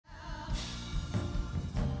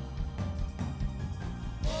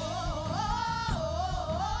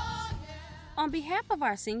On behalf of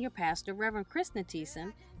our senior pastor, Reverend Krishnan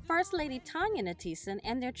Natesan, First Lady Tanya Natesan,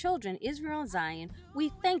 and their children, Israel and Zion,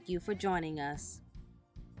 we thank you for joining us.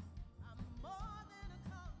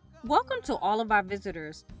 Welcome to all of our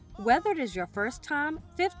visitors. Whether it is your first time,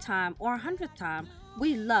 5th time, or 100th time,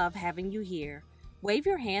 we love having you here. Wave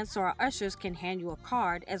your hand so our ushers can hand you a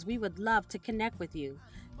card, as we would love to connect with you.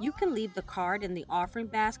 You can leave the card in the offering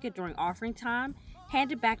basket during offering time,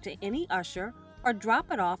 hand it back to any usher, or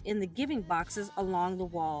drop it off in the giving boxes along the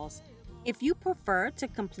walls. If you prefer to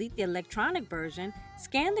complete the electronic version,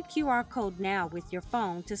 scan the QR code now with your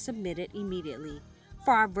phone to submit it immediately.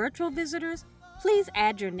 For our virtual visitors, please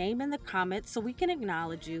add your name in the comments so we can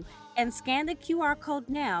acknowledge you, and scan the QR code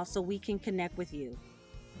now so we can connect with you.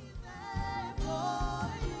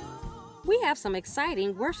 We have some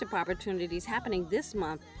exciting worship opportunities happening this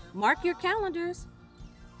month. Mark your calendars.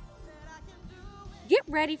 Get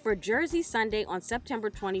ready for Jersey Sunday on September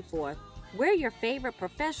 24th. Wear your favorite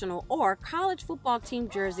professional or college football team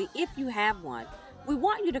jersey if you have one. We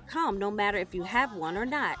want you to come no matter if you have one or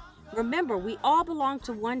not. Remember, we all belong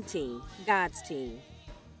to one team, God's team.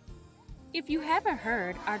 If you haven't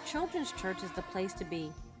heard, our children's church is the place to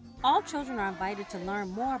be. All children are invited to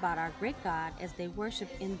learn more about our great God as they worship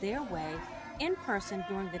in their way, in person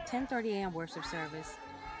during the 10:30 a.m. worship service.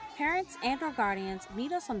 Parents and or guardians,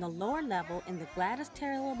 meet us on the lower level in the Gladys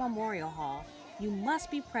Taylor Memorial Hall. You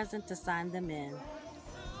must be present to sign them in.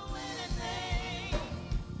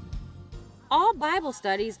 All Bible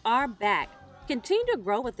studies are back. Continue to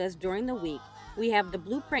grow with us during the week. We have the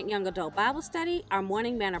Blueprint Young Adult Bible Study, our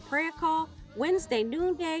Morning Manna Prayer Call, Wednesday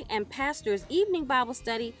Noonday, and Pastor's Evening Bible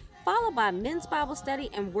Study, followed by Men's Bible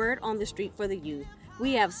Study and Word on the Street for the youth.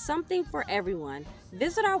 We have something for everyone.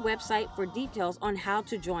 Visit our website for details on how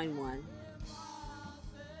to join one.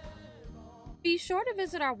 Be sure to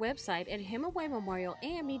visit our website at Hemingway Memorial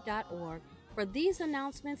AME.org for these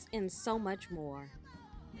announcements and so much more.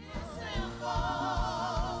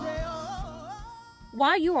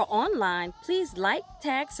 While you are online, please like,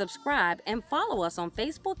 tag, subscribe, and follow us on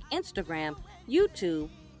Facebook, Instagram, YouTube,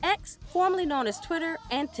 X, formerly known as Twitter,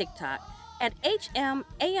 and TikTok at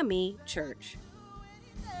HMAME Church.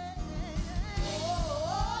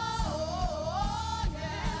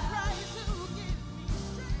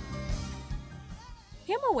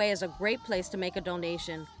 Hemingway is a great place to make a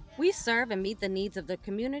donation. We serve and meet the needs of the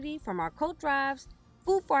community, from our coat drives,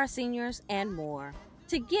 food for our seniors, and more.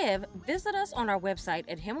 To give, visit us on our website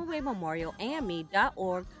at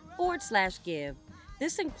HemingwayMemorialAME.org/give.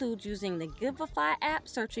 This includes using the Giveify app,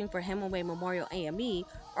 searching for Hemingway Memorial AME,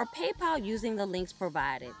 or PayPal using the links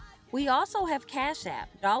provided. We also have Cash App,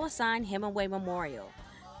 $ Hemingway Memorial.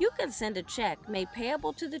 You can send a check made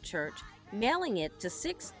payable to the church, mailing it to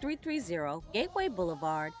 6330 Gateway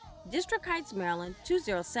Boulevard, District Heights, Maryland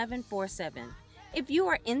 20747. If you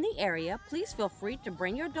are in the area, please feel free to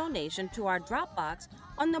bring your donation to our drop box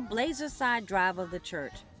on the Blazer Side Drive of the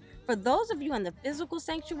church. For those of you in the physical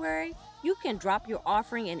sanctuary, you can drop your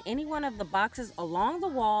offering in any one of the boxes along the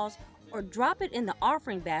walls or drop it in the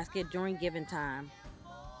offering basket during giving time.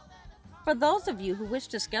 For those of you who wish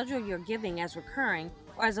to schedule your giving as recurring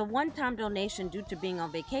or as a one-time donation due to being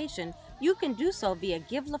on vacation, you can do so via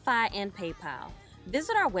Giveify and PayPal.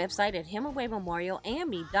 Visit our website at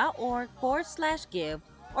HemingwayMemorialAME.org/give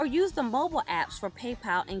or use the mobile apps for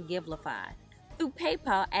PayPal and Giveify. Through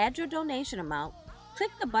PayPal, add your donation amount.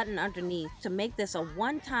 Click the button underneath to make this a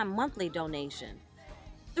one-time monthly donation.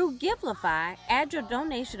 Through Giveify, add your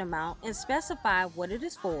donation amount and specify what it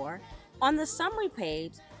is for. On the summary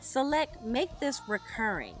page, select Make This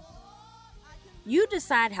Recurring. You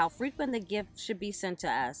decide how frequent the gift should be sent to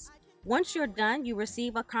us. Once you're done, you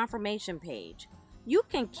receive a confirmation page. You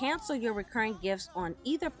can cancel your recurring gifts on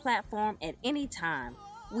either platform at any time.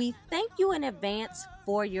 We thank you in advance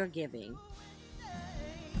for your giving.